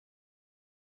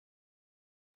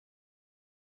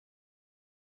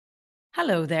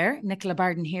Hello there, Nicola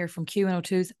Barden here from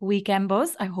Q102's Weekend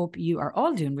Buzz. I hope you are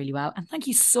all doing really well, and thank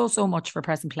you so much for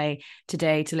pressing play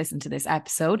today to listen to this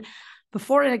episode.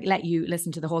 Before I let you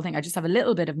listen to the whole thing, I just have a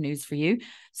little bit of news for you.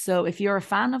 So if you're a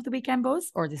fan of the Weekend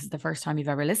Buzz, or this is the first time you've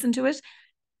ever listened to it,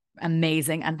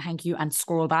 amazing, and thank you. And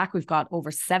scroll back, we've got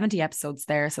over 70 episodes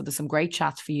there, so there's some great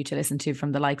chats for you to listen to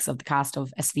from the likes of the cast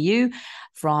of SVU,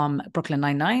 from Brooklyn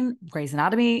Nine-Nine, Grey's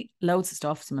Anatomy, loads of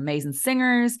stuff, some amazing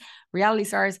singers, reality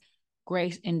stars,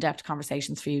 great in-depth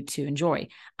conversations for you to enjoy.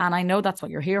 And I know that's what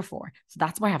you're here for, so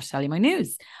that's why I have to tell you my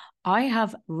news. I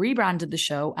have rebranded the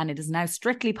show and it is now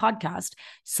strictly podcast.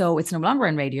 So it's no longer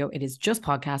on radio, it is just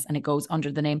podcast, and it goes under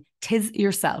the name Tis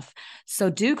Yourself. So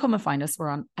do come and find us. We're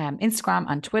on Instagram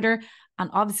and Twitter, and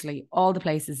obviously all the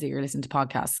places that you're listening to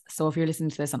podcasts. So if you're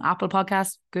listening to this on Apple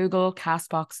Podcasts, Google,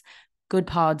 Castbox, Good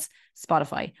Pods,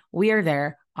 Spotify, we are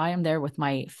there. I am there with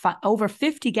my over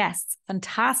 50 guests,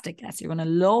 fantastic guests. You're going to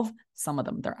love some of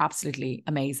them. They're absolutely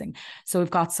amazing. So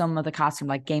we've got some of the cast from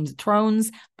like Games of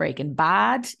Thrones, Breaking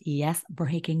Bad. Yes,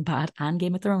 Breaking Bad and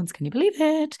Game of Thrones. Can you believe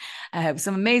it?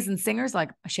 Some amazing singers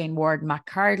like Shane Ward and Matt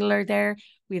Cardle are there.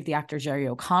 We have the actor Jerry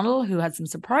O'Connell, who had some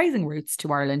surprising roots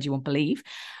to Ireland, you won't believe.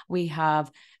 We have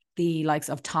the likes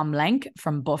of Tom Lenk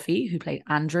from Buffy, who played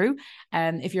Andrew.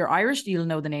 If you're Irish, you'll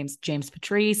know the names James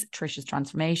Patrice, Trisha's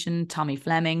Transformation, Tommy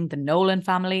Fleming, the Nolan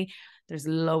family. There's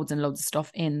loads and loads of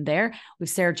stuff in there. We've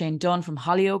Sarah Jane Dunn from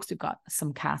Hollyoaks. We've got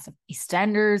some cast of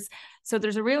EastEnders. So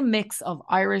there's a real mix of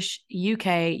Irish,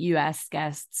 UK, US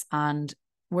guests, and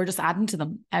we're just adding to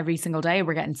them every single day.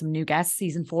 We're getting some new guests.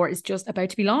 Season 4 is just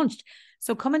about to be launched.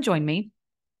 So come and join me.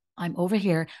 I'm over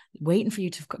here waiting for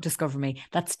you to discover me.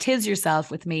 That's Tis Yourself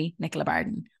with me, Nicola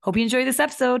Barden. Hope you enjoy this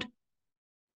episode.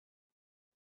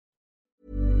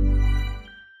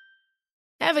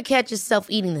 Ever catch yourself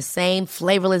eating the same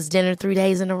flavorless dinner 3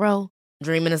 days in a row?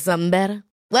 Dreaming of something better?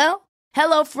 Well,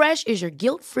 HelloFresh is your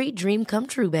guilt-free dream come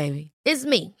true, baby. It's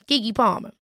me, Keke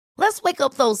Palmer. Let's wake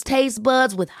up those taste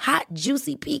buds with hot,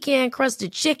 juicy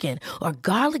pecan-crusted chicken or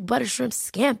garlic butter shrimp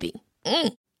scampi.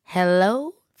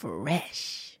 Hello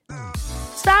Fresh.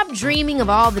 Stop dreaming of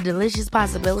all the delicious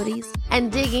possibilities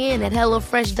and dig in at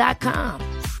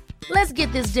HelloFresh.com. Let's get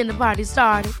this dinner party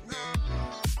started.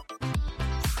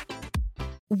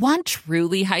 Want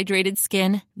truly hydrated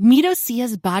skin? Meet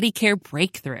Osea's Body Care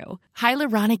Breakthrough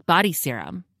Hyaluronic Body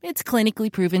Serum. It's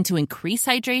clinically proven to increase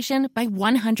hydration by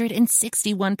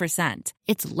 161%.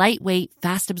 It's lightweight,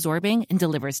 fast-absorbing, and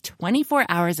delivers 24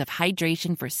 hours of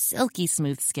hydration for silky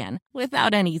smooth skin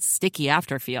without any sticky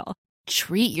afterfeel.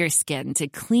 Treat your skin to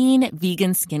clean,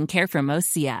 vegan skincare from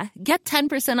Osea. Get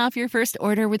 10% off your first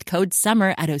order with code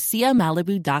SUMMER at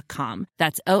OseaMalibu.com.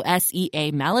 That's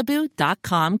OSEA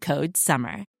Malibu.com, code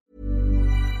SUMMER.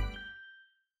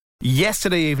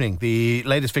 Yesterday evening, the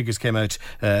latest figures came out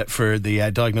for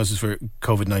the diagnosis for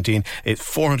COVID-19. It's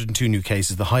 402 new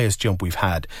cases, the highest jump we've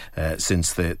had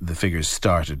since the figures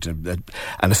started.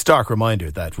 And a stark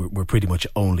reminder that we're pretty much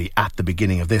only at the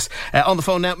beginning of this. On the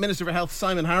phone now, Minister for Health,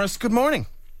 Simon Harris. Good morning.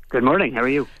 Good morning. How are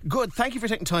you? Good. Thank you for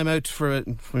taking time out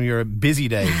from your busy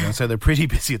days. And so they're pretty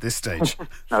busy at this stage.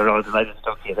 Not at all. Delighted to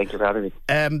talk to you. Thank you for having me.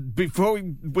 Before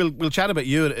we'll chat about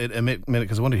you in a minute,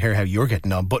 because I want to hear how you're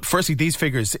getting on. But firstly, these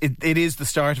figures, it is the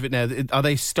start of it now. Are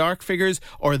they stark figures,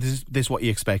 or is this what you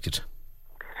expected?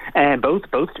 Both,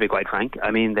 to be quite frank.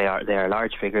 I mean, they are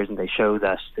large figures, and they show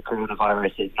that the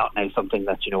coronavirus is not now something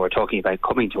that we're talking about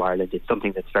coming to Ireland. It's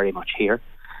something that's very much here.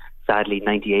 Sadly,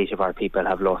 98 of our people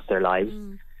have lost their lives.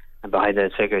 And behind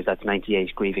those figures, that's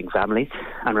 98 grieving families.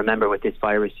 And remember, with this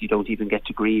virus, you don't even get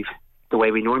to grieve the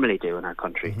way we normally do in our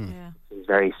country. Yeah. There's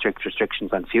very strict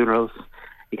restrictions on funerals.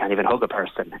 You can't even hug a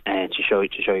person to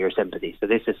show your sympathy. So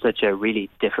this is such a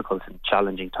really difficult and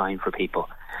challenging time for people.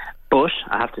 But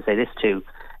I have to say this too,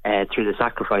 through the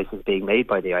sacrifices being made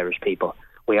by the Irish people,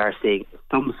 we are seeing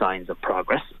some signs of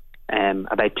progress.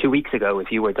 About 2 weeks ago,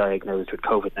 if you were diagnosed with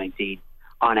COVID-19,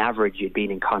 on average, you'd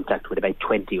been in contact with about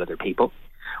 20 other people.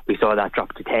 We saw that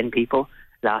drop to 10 people,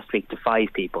 last week to 5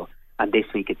 people, and this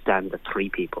week it stands at 3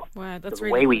 people. Wow, that's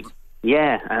really good.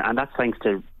 And that's thanks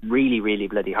to really, really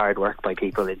bloody hard work by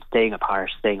people in staying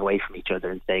apart, staying away from each other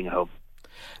and staying at home.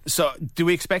 So do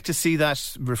we expect to see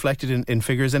that reflected in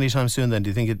figures anytime soon then?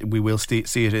 Do you think we will see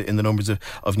it in the numbers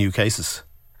of new cases?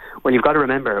 Well, you've got to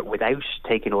remember, without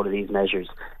taking all of these measures,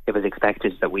 it was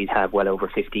expected that we'd have well over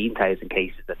 15,000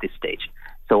 cases at this stage.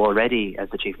 So already, as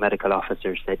the Chief Medical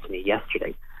Officer said to me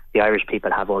yesterday, the Irish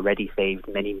people have already saved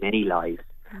many, many lives.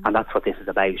 And that's what this is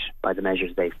about, by the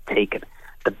measures they've taken.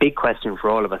 The big question for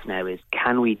all of us now is,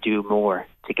 can we do more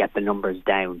to get the numbers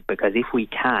down? Because if we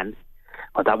can,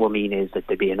 what that will mean is that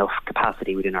there'll be enough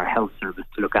capacity within our health service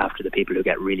to look after the people who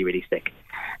get really, really sick.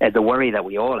 The worry that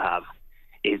we all have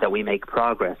is that we make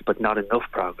progress, but not enough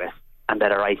progress, and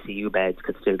that our ICU beds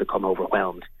could still become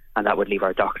overwhelmed. And that would leave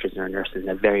our doctors and our nurses in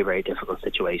a very, very difficult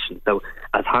situation. So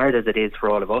as hard as it is for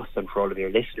all of us and for all of your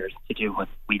listeners to do what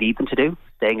we need them to do,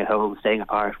 staying at home, staying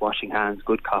apart, washing hands,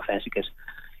 good cough etiquette,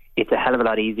 it's a hell of a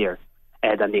lot easier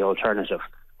than the alternative,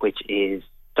 which is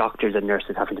doctors and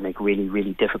nurses having to make really,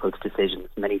 really difficult decisions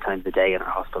many times a day in our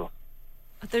hospitals.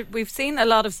 We've seen a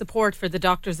lot of support for the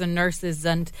doctors and nurses,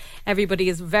 and everybody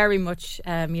is very much,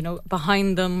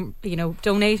 behind them,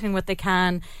 donating what they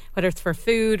can, whether it's for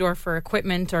food or for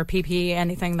equipment or PPE,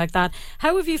 anything like that.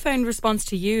 How have you found response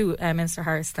to you, Minister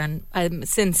Harris, then,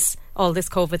 since all this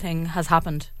COVID thing has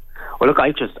happened? Well, look,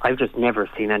 I've just never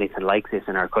seen anything like this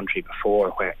in our country before,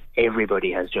 where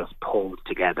everybody has just pulled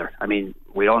together. I mean,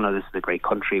 we all know this is a great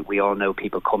country. We all know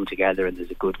people come together and there's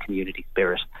a good community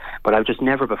spirit. But I've just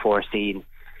never before seen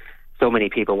so many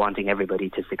people wanting everybody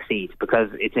to succeed, because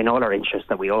it's in all our interest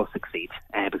that we all succeed.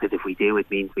 Because if we do, it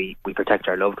means we protect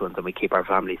our loved ones and we keep our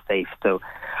families safe. So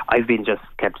I've been just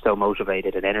kept so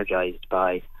motivated and energised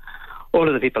by all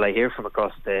of the people I hear from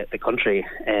across the country.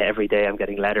 Every day I'm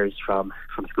getting letters from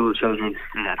school children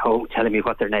at home telling me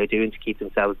what they're now doing to keep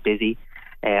themselves busy.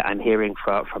 I'm hearing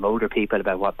from older people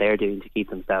about what they're doing to keep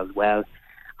themselves well.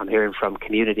 I'm hearing from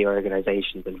community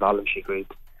organisations and voluntary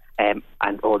groups and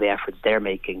all the efforts they're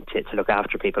making to look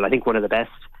after people. I think one of the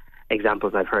best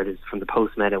examples I've heard is from the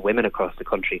postmen and women across the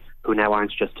country, who now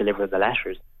aren't just delivering the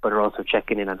letters, but are also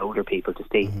checking in on older people to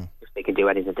see if they can do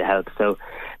anything to help. So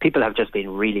people have just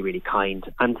been really, really kind.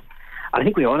 And I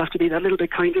think we all have to be that little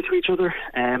bit kinder to each other.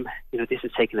 This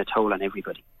is taking a toll on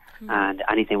everybody. And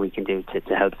anything we can do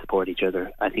to help support each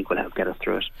other, I think will help get us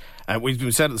through it.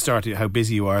 We've said at the start how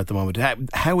busy you are at the moment.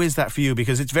 How is that for you?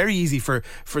 Because it's very easy for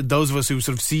those of us who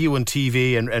sort of see you on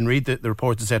TV and read the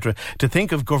reports, etc., to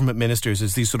think of government ministers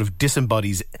as these sort of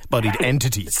disembodied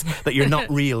entities, that you're not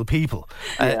real people.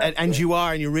 And you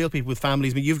are, and you're real people with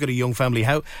families. But you've got a young family.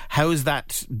 How is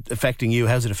that affecting you?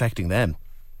 How's it affecting them?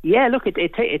 Yeah, look,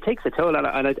 it takes a toll, and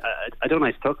I don't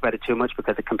like to talk about it too much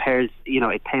because it compares,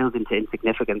 it pales into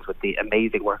insignificance with the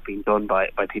amazing work being done by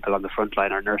people on the front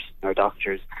line, our nurses and our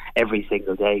doctors, every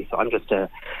single day. So I'm just a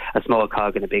small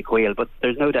cog in a big wheel. But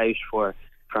there's no doubt for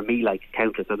me, like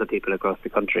countless other people across the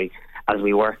country, as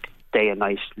we work day and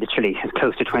night, literally as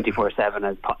close to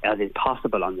 24/7 as is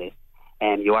possible on this,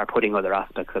 you are putting other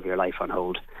aspects of your life on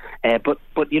hold. But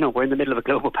we're in the middle of a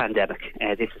global pandemic.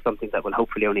 This is something that will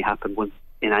hopefully only happen once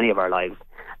in any of our lives.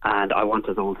 And I want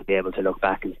us all to be able to look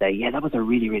back and say, yeah, that was a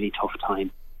really, really tough time.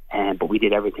 But we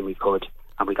did everything we could,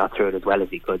 and we got through it as well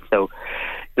as we could. So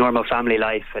normal family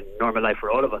life and normal life for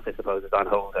all of us, I suppose, is on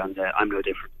hold, and I'm no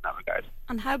different in that regard.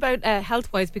 And how about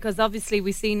health-wise? Because obviously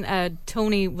we've seen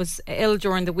Tony was ill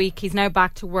during the week. He's now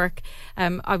back to work.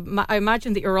 I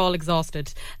imagine that you're all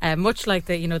exhausted, much like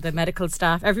the medical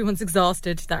staff. Everyone's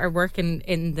exhausted that are working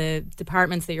in the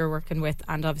departments that you're working with,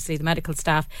 and obviously the medical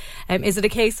staff. Is it a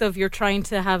case of you're trying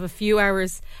to have a few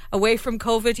hours away from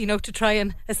COVID, to try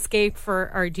and escape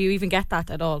or do you even get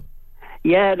that at all?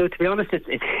 Yeah, no, to be honest,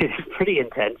 it's pretty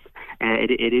intense.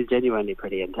 It is genuinely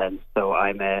pretty intense. So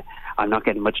I'm not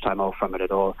getting much time off from it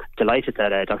at all. Delighted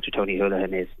that Dr. Tony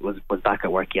Houlihan was back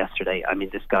at work yesterday. I mean,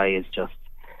 this guy is just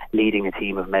leading a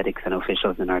team of medics and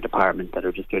officials in our department that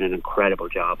are just doing an incredible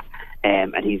job.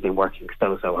 And he's been working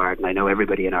so hard. And I know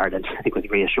everybody in Ireland, I think, was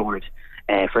reassured,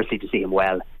 firstly, to see him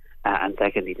well, and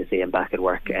secondly, to see him back at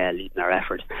work leading our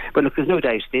effort. But look, there's no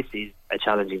doubt this is a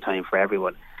challenging time for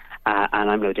everyone. And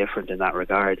I'm no different in that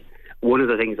regard. One of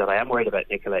the things that I am worried about,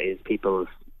 Nicola, is people's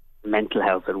mental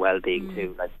health and well-being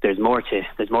too. Like, there's more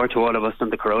to all of us than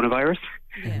the coronavirus,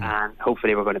 and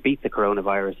hopefully we're going to beat the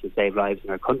coronavirus and save lives in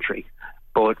our country.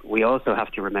 But we also have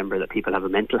to remember that people have a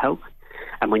mental health,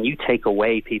 and when you take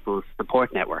away people's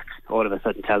support networks, all of a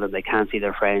sudden tell them they can't see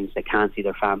their friends, they can't see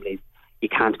their families, you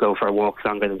can't go for walks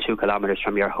longer than 2 kilometres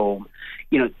from your home.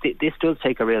 This does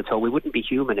take a real toll. We wouldn't be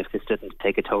human if this didn't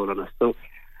take a toll on us. So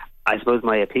I suppose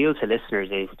my appeal to listeners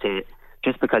is to,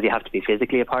 just because you have to be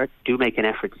physically apart, do make an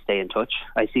effort to stay in touch.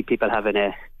 I see people having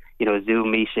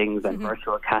Zoom meetings and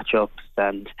virtual catch-ups,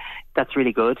 and that's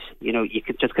really good. You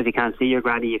can, just because you can't see your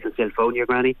granny, you can still phone your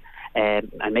granny,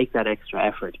 and make that extra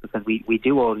effort, because we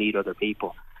do all need other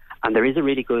people. And there is a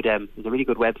really good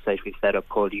website we've set up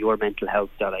called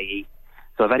yourmentalhealth.ie.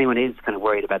 So if anyone is kind of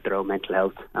worried about their own mental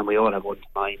health, and we all have one to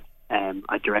mind,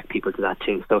 I direct people to that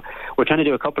too. So we're trying to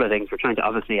do a couple of things. We're trying to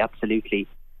obviously absolutely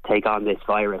take on this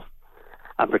virus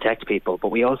and protect people, but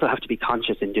we also have to be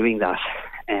conscious in doing that,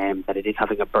 that it is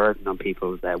having a burden on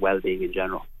people's well-being in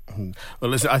general.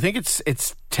 Well, listen, I think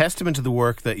it's testament to the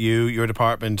work that your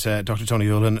department, Dr. Tony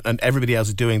Holohan, and everybody else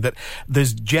is doing, that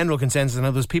there's general consensus.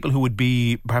 And there's people who would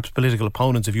be perhaps political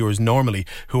opponents of yours normally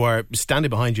who are standing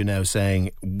behind you now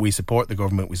saying, we support the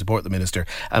government, we support the minister.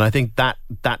 And I think that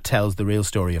tells the real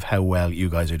story of how well you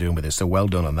guys are doing with this. So well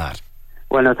done on that.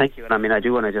 Well, no, thank you. And I mean, I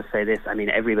do want to just say this. I mean,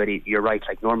 everybody, you're right,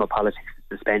 like normal politics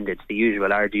is suspended. It's the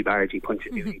usual argy-bargy, punch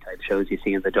and duty type shows you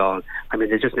see in the Dáil. I mean,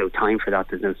 there's just no time for that.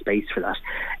 There's no space for that.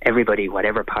 Everybody,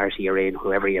 whatever party you're in,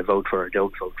 whoever you vote for or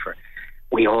don't vote for,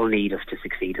 we all need us to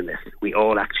succeed in this. We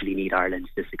all actually need Ireland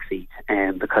to succeed.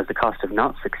 Because the cost of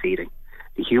not succeeding,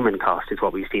 the human cost, is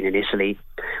what we've seen in Italy,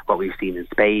 what we've seen in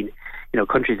Spain,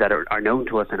 countries that are known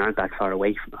to us and aren't that far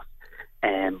away from us.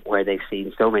 Where they've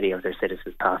seen so many of their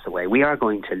citizens pass away. We are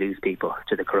going to lose people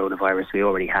to the coronavirus. We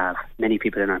already have. Many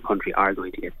people in our country are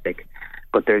going to get sick.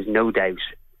 But there's no doubt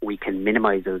we can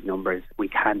minimise those numbers. We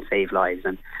can save lives.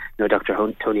 And Dr.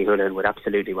 Tony Holohan would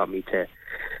absolutely want me to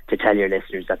tell your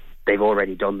listeners that they've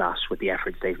already done that with the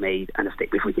efforts they've made. And if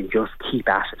we can just keep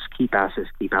at it.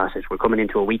 We're coming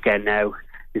into a weekend now.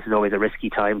 This is always a risky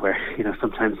time where,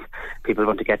 sometimes people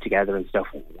want to get together and stuff.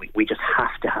 We just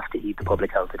have to heed the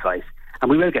public health advice. And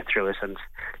we will get through it, and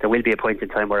there will be a point in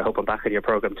time where I hope I'm back on your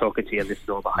programme talking to you and this is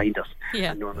all behind us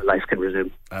and normal life can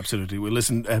resume. Absolutely. Well,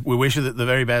 listen, we wish you the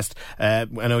very best. I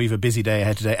know you have a busy day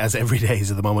ahead today, as every day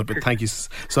is at the moment, but thank you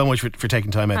so much for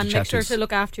taking time out to chat to us. And make sure to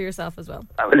look after yourself as well.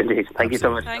 I will indeed. Thank you so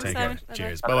much. Thanks, Take Simon. care.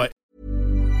 Cheers. Bye-bye.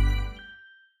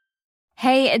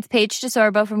 Hey, it's Paige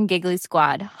DeSorbo from Giggly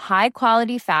Squad. High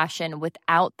quality fashion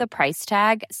without the price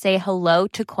tag. Say hello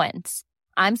to Quince.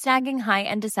 I'm snagging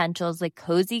high-end essentials like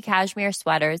cozy cashmere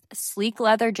sweaters, sleek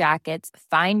leather jackets,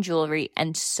 fine jewelry,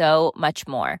 and so much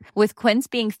more. With Quince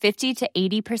being 50 to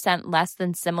 80% less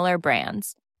than similar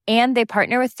brands. And they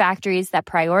partner with factories that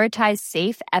prioritize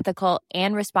safe, ethical,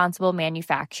 and responsible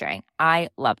manufacturing. I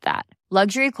love that.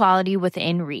 Luxury quality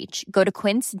within reach. Go to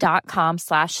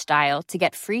quince.com/style to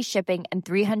get free shipping and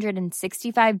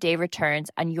 365-day returns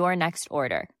on your next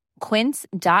order.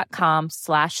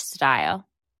 Quince.com/style.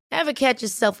 Ever catch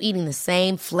yourself eating the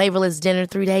same flavorless dinner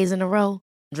 3 days in a row?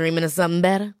 Dreaming of something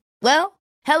better? Well,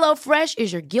 HelloFresh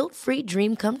is your guilt-free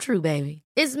dream come true, baby.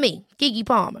 It's me, Keke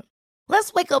Palmer.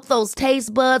 Let's wake up those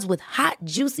taste buds with hot,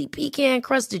 juicy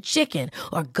pecan-crusted chicken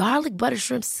or garlic butter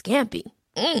shrimp scampi.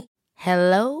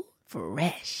 Hello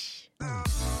Fresh.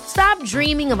 Stop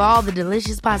dreaming of all the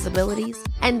delicious possibilities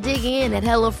and dig in at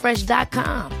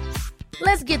HelloFresh.com.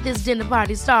 Let's get this dinner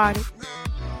party started.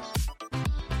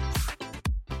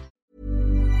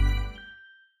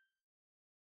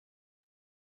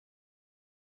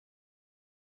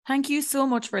 Thank you so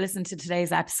much for listening to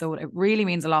today's episode. It really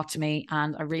means a lot to me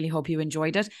and I really hope you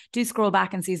enjoyed it. Do scroll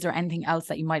back and see is there anything else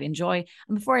that you might enjoy.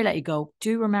 And before I let you go,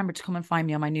 do remember to come and find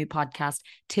me on my new podcast,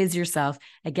 Tis Yourself.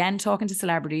 Again, talking to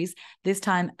celebrities, this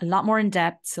time a lot more in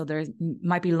depth. So there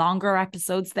might be longer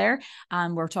episodes there.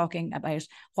 And we're talking about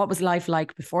what was life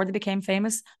like before they became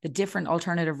famous, the different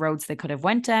alternative roads they could have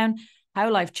went down, how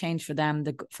life changed for them,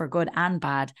 for good and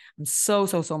bad, and so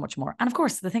much more. And of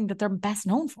course, the thing that they're best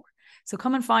known for. So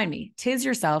come and find me, Tis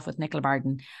Yourself with Nicola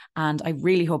Barden. And I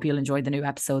really hope you'll enjoy the new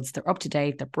episodes. They're up to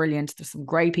date. They're brilliant. There's some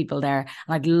great people there.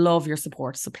 And I'd love your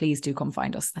support. So please do come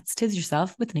find us. That's Tis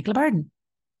Yourself with Nicola Barden.